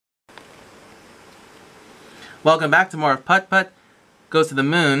Welcome back to more of Putt-Putt Goes to the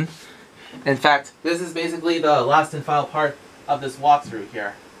Moon. In fact, this is basically the last and final part of this walkthrough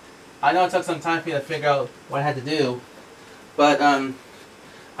here. I know it took some time for me to figure out what I had to do, but I'm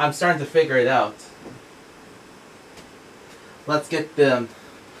starting to figure it out. Let's get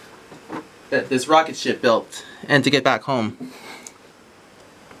this rocket ship built and to get back home.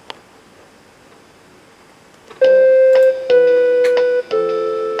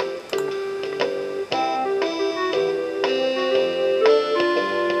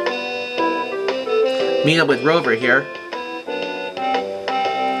 Meet up with Rover here.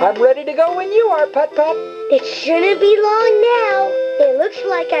 I'm ready to go when you are, Putt-Putt. It shouldn't be long now. It looks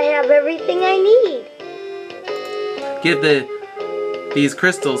like I have everything I need. Give these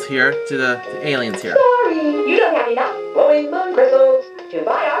crystals here to the aliens here. Sorry, you don't have enough glowing moon crystals to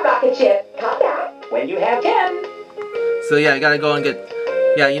buy our rocket ship. Come back when you have 10. So yeah, you gotta go and get...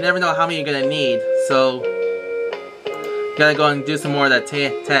 Yeah, you never know how many you're gonna need, so... You gotta go and do some more of that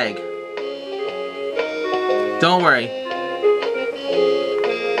tag. Don't worry.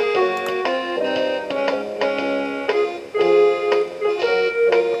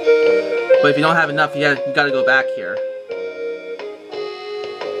 But if you don't have enough, you gotta go back here.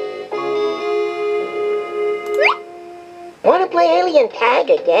 Want to play alien tag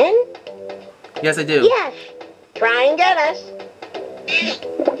again? Yes, I do. Yes. Try and get us.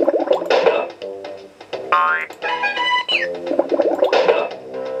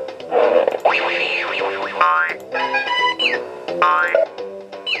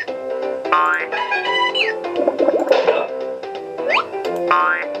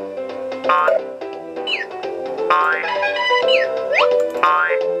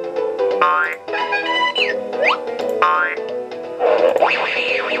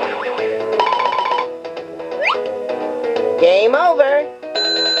 Game over.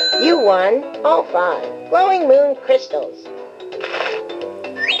 You won all 5 glowing moon crystals.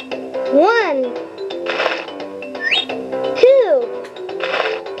 1, 2,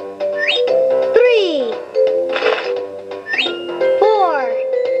 3, 4,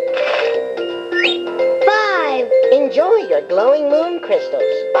 5. Enjoy your glowing moon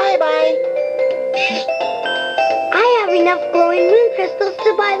crystals. Bye-bye. I have enough glowing moon crystals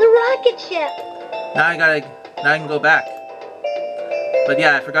to buy the rocket ship. Now I can go back. But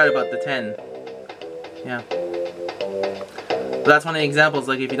yeah, I forgot about the 10. Yeah. But that's one of the examples,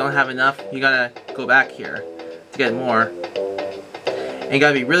 like if you don't have enough, you gotta go back here to get more. And you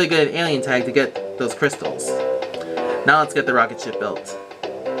gotta be really good at alien tag to get those crystals. Now let's get the rocket ship built.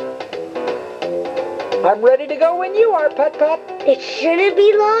 I'm ready to go when you are, Putt-Putt. It shouldn't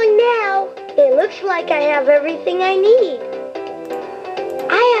be long now. It looks like I have everything I need.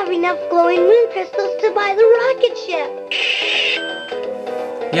 I have enough glowing moon crystals to buy the rocket ship.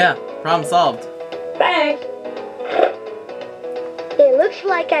 Yeah, problem solved. Thanks. It looks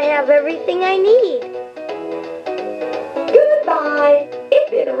like I have everything I need. Goodbye. It's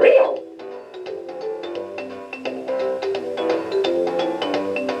been real.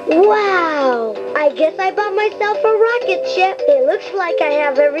 Wow! I guess I bought myself a rocket ship. It looks like I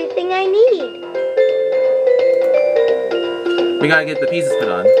have everything I need. We gotta get the pieces put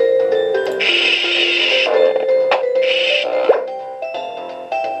on.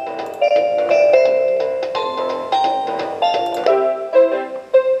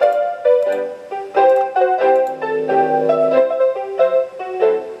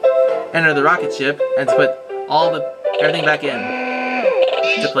 Enter the rocket ship and to put everything back in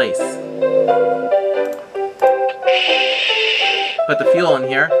to place. Put the fuel in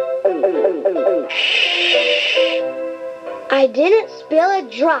here. I didn't spill a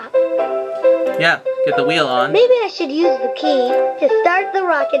drop. Yeah, get the wheel on. Maybe I should use the key to start the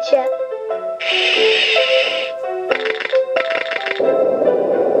rocket ship.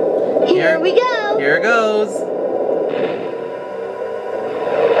 Here we go. Here it goes.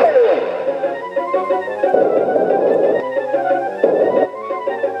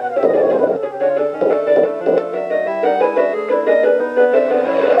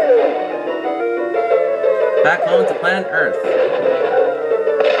 Back home to planet Earth.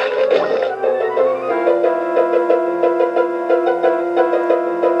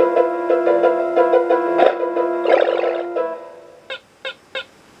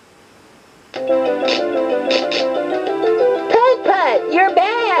 Putt-Putt, you're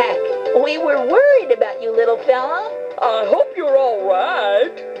back. We were worried about you, little fella. I hope you're all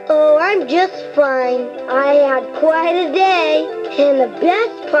right. Oh, I'm just fine. I had quite a day. And the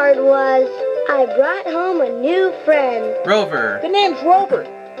best part was, I brought home a new friend. Rover. The name's Rover.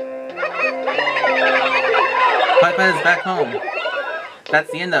 Putt-Putt is back home.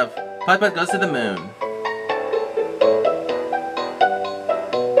 That's the end of Putt-Putt Goes to the Moon.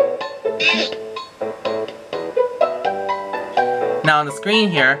 Now on the screen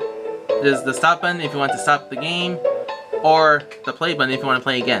here, there's the stop button if you want to stop the game, or the play button if you want to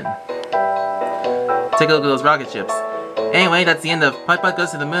play again. Take a look at those rocket ships. Anyway, that's the end of Putt-Putt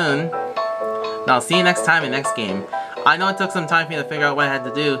Goes to the Moon. Now I'll see you next time in the next game. I know it took some time for me to figure out what I had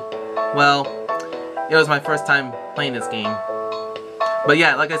to do. Well, it was my first time playing this game. But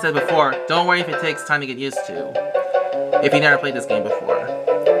yeah, like I said before, don't worry if it takes time to get used to. If you never played this game before.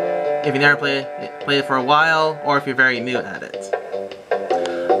 If you never played it for a while, or if you're very new at it.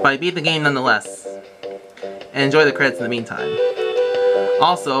 But I beat the game nonetheless. And enjoy the credits in the meantime.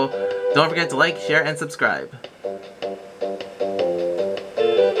 Also, don't forget to like, share, and subscribe.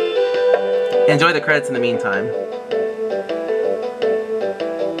 Enjoy the credits in the meantime.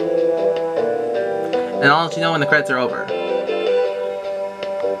 And I'll let you know when the credits are over.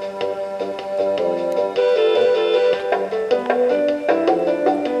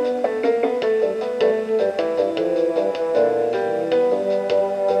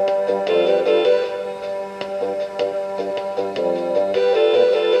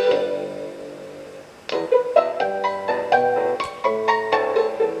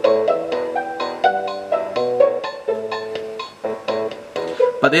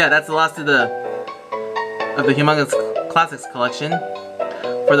 But yeah, that's the last of the Humongous Classics collection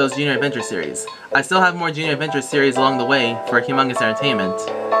for those Junior Adventure series. I still have more Junior Adventure series along the way for Humongous Entertainment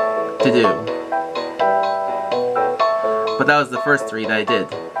to do. But that was the first 3 that I did.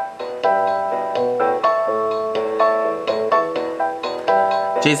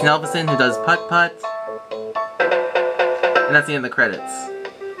 Jason Elfison, who does Putt-Putt. And that's the end of the credits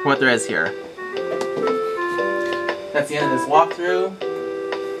for what there is here. That's the end of this walkthrough.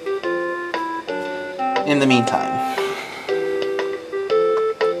 In the meantime.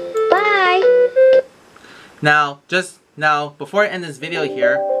 Bye! Now, before I end this video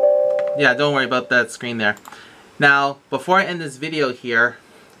here, yeah, don't worry about that screen there. Now, before I end this video here,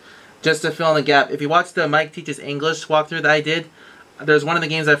 just to fill in the gap, if you watched the Mike Teaches English walkthrough that I did, there's one of the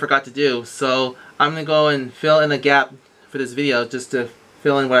games I forgot to do, so I'm going to go and fill in the gap for this video just to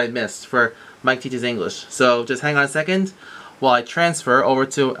fill in what I missed for Mike Teaches English. So just hang on a second while I transfer over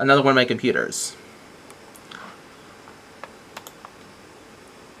to another one of my computers.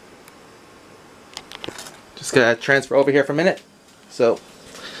 Just gonna transfer over here for a minute. So,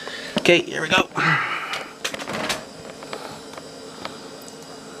 okay, here we go.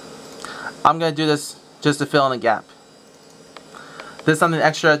 I'm gonna do this just to fill in the gap. This is something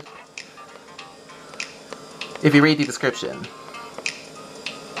extra if you read the description.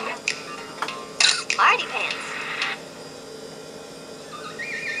 Party pants.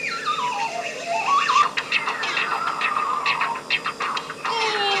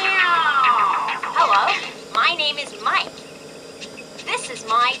 Hello, my name is Mike. This is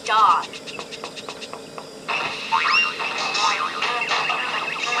my dog.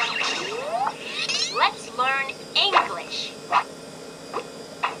 Let's learn English.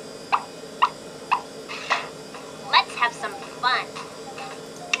 Let's have some fun.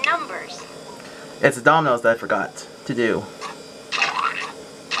 Numbers. It's the dominoes that I forgot to do.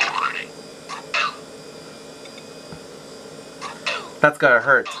 That's gotta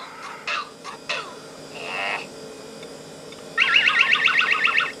hurt.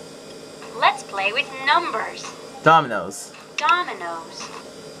 Let's play with numbers. Dominoes. Dominoes.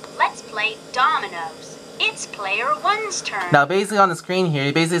 Let's play dominoes. It's player one's turn. Now basically on the screen here,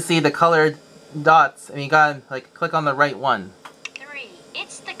 you basically see the colored dots, and you gotta like click on the right one. 3.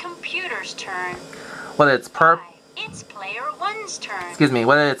 It's the computer's turn. Whether it's 5. It's player one's turn. excuse me,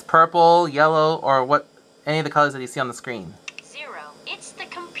 whether it's purple, yellow, or what any of the colors that you see on the screen. 0. It's the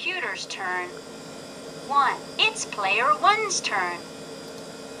computer's turn. 1. It's player one's turn.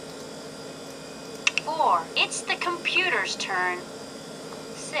 4. It's the computer's turn.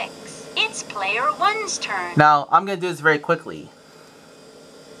 6. It's player one's turn. Now I'm gonna do this very quickly.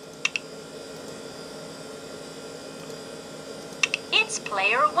 It's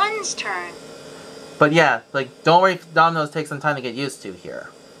player one's turn. But yeah, like don't worry if dominoes take some time to get used to here.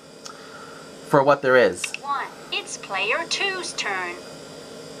 For what there is. 1. It's player two's turn.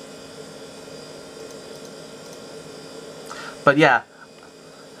 But yeah,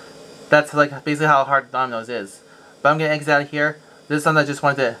 that's like basically how hard dominoes is. But I'm gonna exit out of here. This is something I just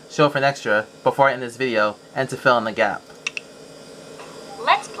wanted to show for an extra before I end this video and to fill in the gap.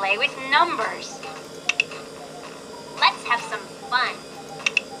 Let's play with numbers. Let's have some fun.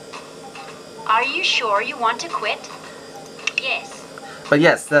 Are you sure you want to quit? Yes. But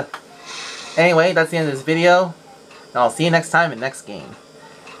yes, anyway, that's the end of this video. And I'll see you next time in the next game.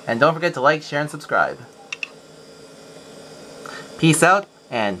 And don't forget to like, share, and subscribe. Peace out,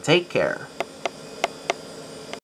 and take care.